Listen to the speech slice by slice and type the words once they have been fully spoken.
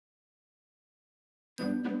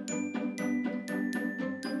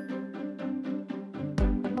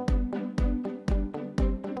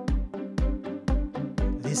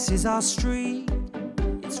This is our street,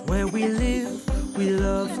 it's where we live. We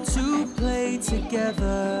love to play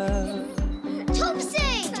together.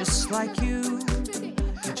 Topsy! Just like you,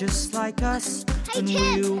 you're just like us, Hey, and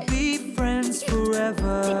Tim. we'll be friends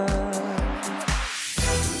forever.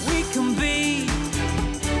 We can be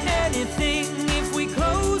anything if we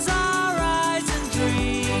close our eyes and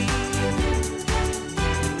dream.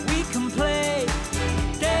 We can play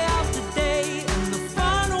day after day, and the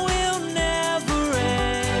fun will never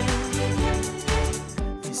end.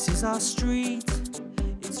 This is our street,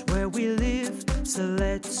 it's where we live, so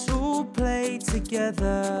let's all play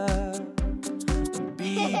together.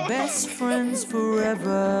 Be best friends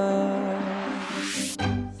forever.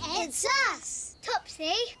 It's us, Topsy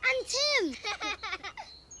and Tim.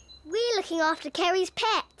 We're looking after Kerry's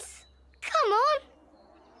pets. Come on.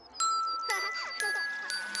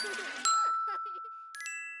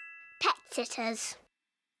 Pet sitters.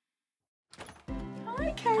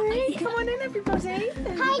 Hi, Kerry. Come on in, everybody.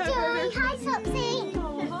 Hi, Joey. Hi, Topsy.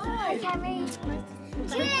 Oh, hi. Kerry.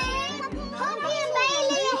 Tim, Poppy and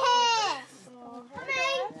Bailey are here.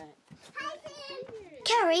 Hi, Tim.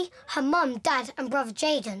 Kerry, her mum, dad and brother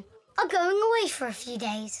Jaden are going away for a few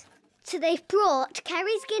days. So they've brought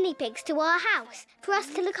Kerry's guinea pigs to our house for us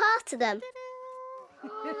to look after them.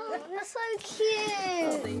 Oh, they're so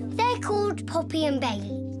cute. They're called Poppy and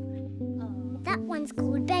Bailey. That one's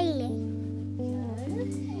called Bailey.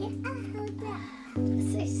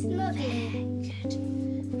 So snuggly. Good.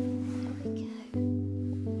 There we go.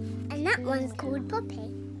 And that one's called Poppy.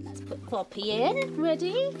 Let's put Poppy in.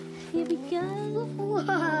 Ready? Here we go. Whoa.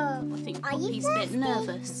 I think Are you Poppy's a bit thirsty?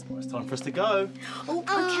 nervous. Well, it's time for us to go. Oh,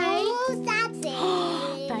 okay. Oh,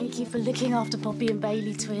 Daddy. Thank you for looking after Poppy and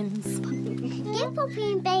Bailey twins. Give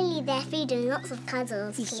Poppy and Bailey their feed and lots of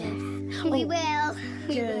cuddles, please. We will.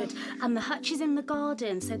 Good. And the hutch is in the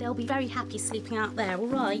garden, so they'll be very happy sleeping out there, all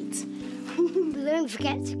right? We won't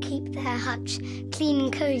forget to keep their hutch clean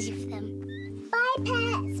and cosy for them. Bye,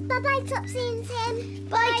 pets. Bye-bye, Topsy and Tim.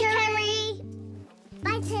 Bye, Kerry.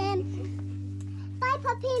 Bye, Tim. Bye,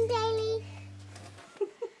 Poppy and Bailey.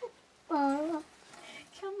 Oh.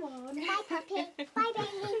 Come on. Bye, Poppy. Bye,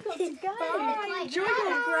 Bailey. Got to go. Bye. Enjoy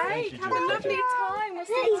your break. Have a lovely time. We'll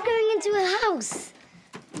see He's you. going into a house.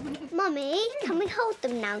 Mummy, can we hold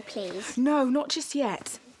them now, please? No, not just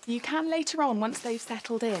yet. You can later on once they've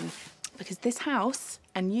settled in, because this house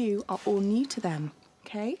and you are all new to them,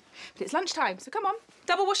 okay? But it's lunchtime, so come on,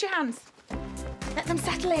 double wash your hands. Let them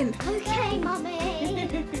settle in. Okay, Mummy.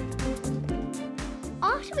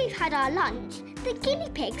 After we've had our lunch, the guinea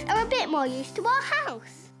pigs are a bit more used to our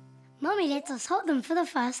house. Mummy lets us hold them for the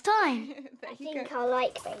first time. I think I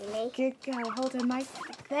like Bailey. Good girl, hold her nice.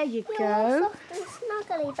 There you You're go. soft and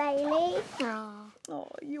snuggly, Bailey. Oh,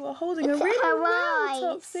 you are holding her Look at really her well, eyes.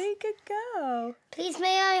 Topsy. Good girl. Please,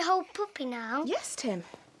 may I hold Poppy now? Yes, Tim.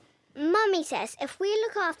 Mummy says if we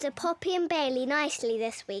look after Poppy and Bailey nicely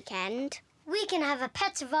this weekend, we can have a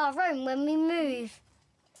pet of our own when we move.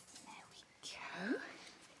 Go.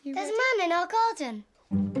 You There's ready? a man in our garden.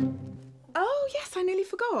 Oh, yes, I nearly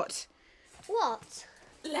forgot. What?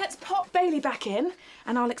 Let's pop Bailey back in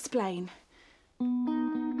and I'll explain.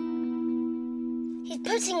 He's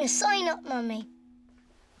putting a sign up, Mummy.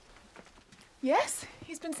 Yes,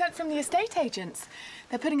 he's been sent from the estate agents.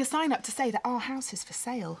 They're putting a sign up to say that our house is for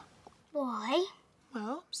sale. Why?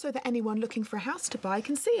 Well, so that anyone looking for a house to buy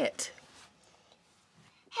can see it.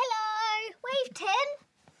 Hello! Wave, Tim.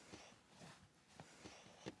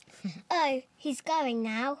 Oh, he's going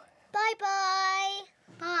now. Bye-bye.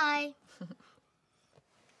 Bye.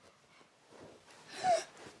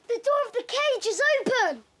 The door of the cage is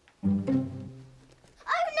open!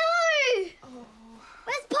 Oh, no! Oh.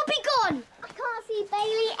 Where's Poppy gone? I can't see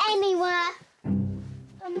Bailey anywhere.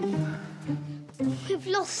 We've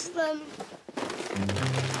lost them.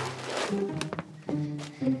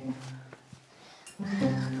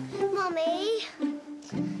 Mummy,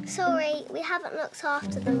 sorry, we haven't looked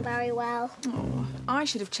after them very well. Oh, I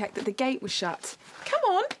should have checked that the gate was shut. Come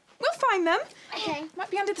on, we'll find them. Okay. Might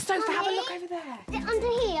be under the sofa. Have a Mummy? look over there. Is it under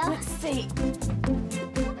here? Let's see.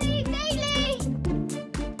 Poppy, Bailey!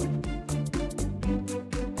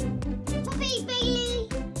 Poppy, Bailey!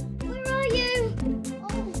 Where are you?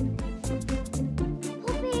 Oh.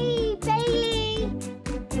 Poppy, Bailey!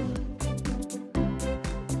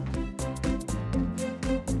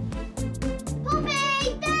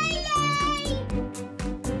 Poppy, Bailey!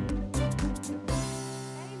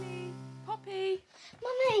 Bailey, Poppy.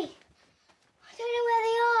 Mummy, I don't know where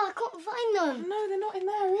they are. I can't find them. No, they're not in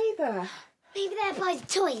there either. Maybe they're by the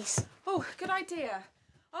toys. Oh, good idea.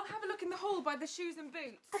 I'll have a look in the hall by the shoes and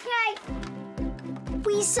boots. Okay.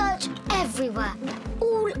 We search everywhere,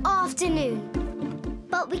 all afternoon.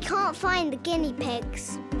 But we can't find the guinea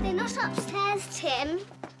pigs. They're not upstairs, Tim.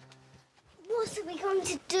 What are we going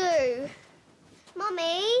to do?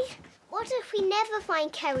 Mummy, what if we never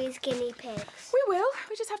find Kerry's guinea pigs? We will.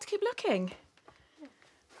 We just have to keep looking.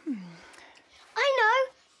 I know.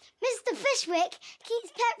 Mr. Fishwick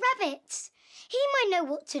keeps pet rabbits. He might know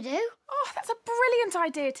what to do. Oh, that's a brilliant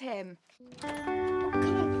idea, Tim. Come on.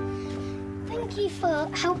 Thank you for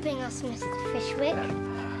helping us, Mr. Fishwick.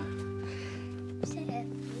 Sit here.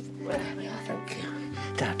 Thank you.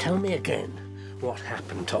 Now, tell me again what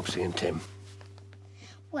happened, Topsy and Tim.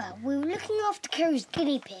 Well, we were looking after Kerry's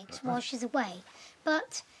guinea pigs while she's away,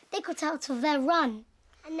 but they got out of their run.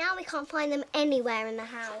 And now we can't find them anywhere in the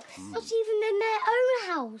house. Not even in their own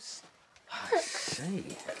house. I see.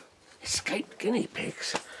 Escaped guinea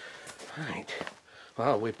pigs. Right.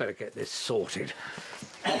 Well, we'd better get this sorted.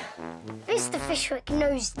 Mr. Fishwick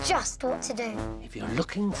knows just what to do. If you're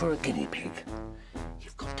looking for a guinea pig,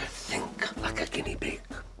 you've got to think like a guinea pig.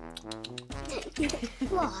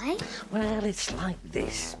 Why? Well, it's like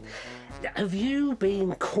this. Have you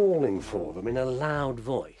been calling for them in a loud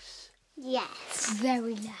voice? Yes,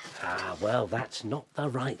 very loud. Ah, well, that's not the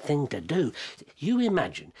right thing to do. You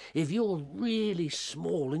imagine, if you're really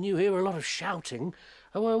small and you hear a lot of shouting,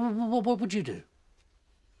 what would you do?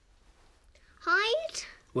 Hide?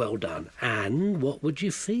 Well done. And what would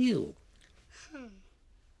you feel?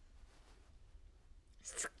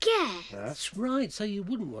 Scared. That's right, so you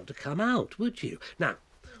wouldn't want to come out, would you? Now,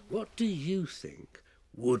 what do you think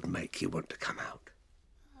would make you want to come out?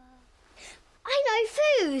 I know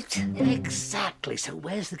food. Exactly. So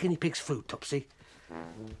where's the guinea pig's food, Topsy?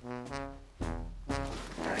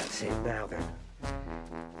 That's it. Now then.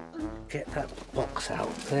 Get that box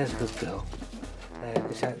out. There's a good girl. There,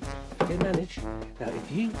 is that, you manage? Now,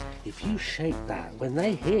 if you shake that, when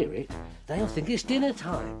they hear it, they'll think it's dinner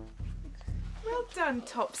time. Well done,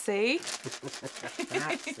 Topsy.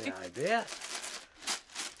 That's the idea.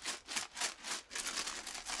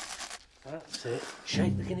 That's it.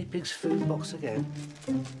 Shake the guinea pig's food box again.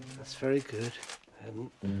 That's very good.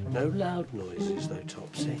 And no loud noises, though,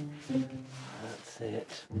 Topsy. That's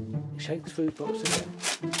it. Shake the food box again.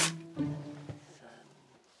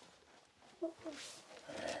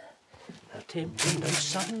 Now, Tim, no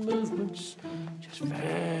sudden movements. Just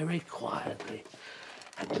very quietly.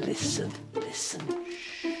 And listen, listen.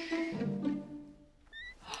 Shh. I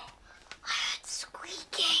heard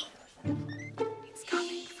squeaking. It's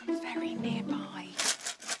coming from very nearby.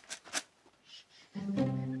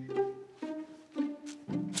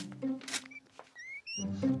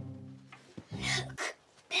 Look,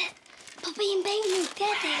 they're Poppy and Bailey.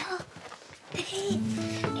 There they are.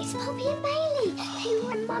 It's Poppy and Bailey. They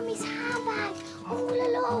were in Mummy's handbag all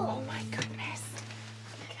along. Oh, my goodness.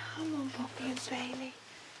 Come on, Poppy and Bailey.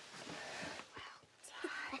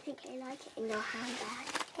 I think they like it in your handbag.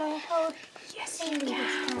 Yes, you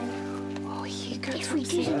can. Oh, you go. If we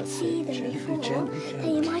didn't see them Gently, before, gently, then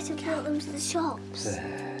gently. you might have brought them to the shops.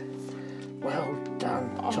 Well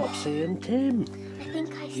done, Topsy and Tim. I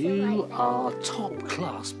think I still You like them. are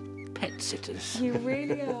top-class pet sitters. You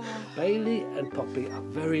really are. Bailey and Poppy are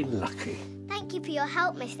very lucky. Thank you for your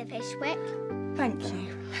help, Mr. Fishwick. Thank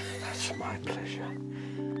you. That's my pleasure.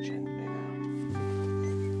 Gently now.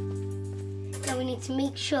 Now we need to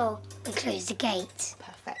make sure we close the gate.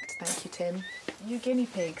 Perfect. Thank you, Tim. You guinea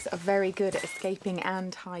pigs are very good at escaping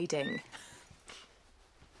and hiding.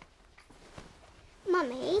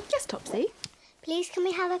 Mummy, Yes, Topsy? please can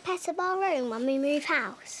we have a pet of our own when we move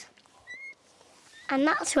house? And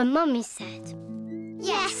that's what Mummy said.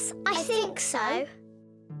 Yes, I think so.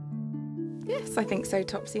 Yes, I think so,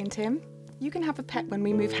 Topsy and Tim. You can have a pet when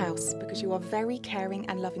we move house because you are very caring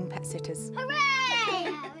and loving pet sitters.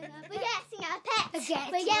 Hooray! We're getting our pets!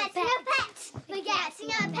 We're getting our pets! We're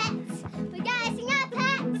getting our pets! We're getting our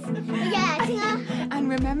pets! We're getting our... And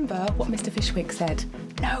remember what Mr. Fishwick said.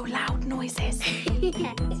 No loud noises.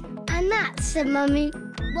 And that's the Mummy.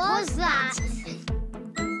 Was that?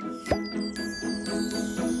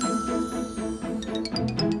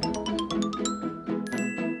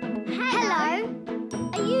 Hello.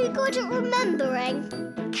 Are you good at remembering?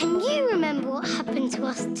 Can you remember what happened to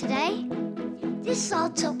us today? This is our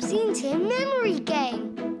Topsy and Tim memory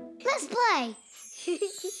game. Let's play.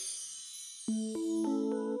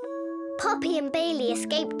 Poppy and Bailey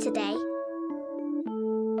escaped today.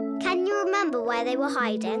 Can you remember where they were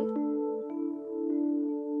hiding?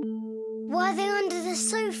 Were they under the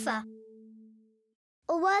sofa?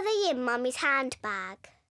 Or were they in Mummy's handbag?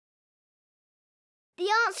 The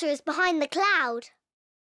answer is behind the cloud.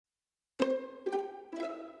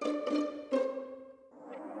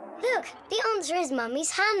 Look, the answer is Mummy's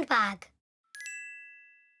handbag.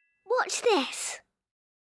 Watch this.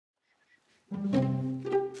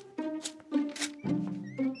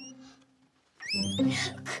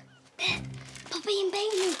 Look, there, Poppy and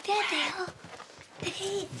Bailey, there they are.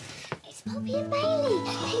 It's Poppy and Bailey.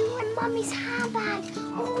 They were in Mummy's handbag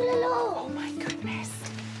all along. Oh my goodness.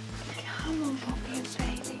 Come on, Poppy and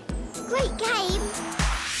Bailey. Great game.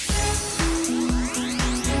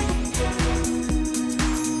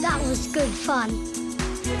 That was good fun.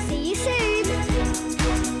 See you soon.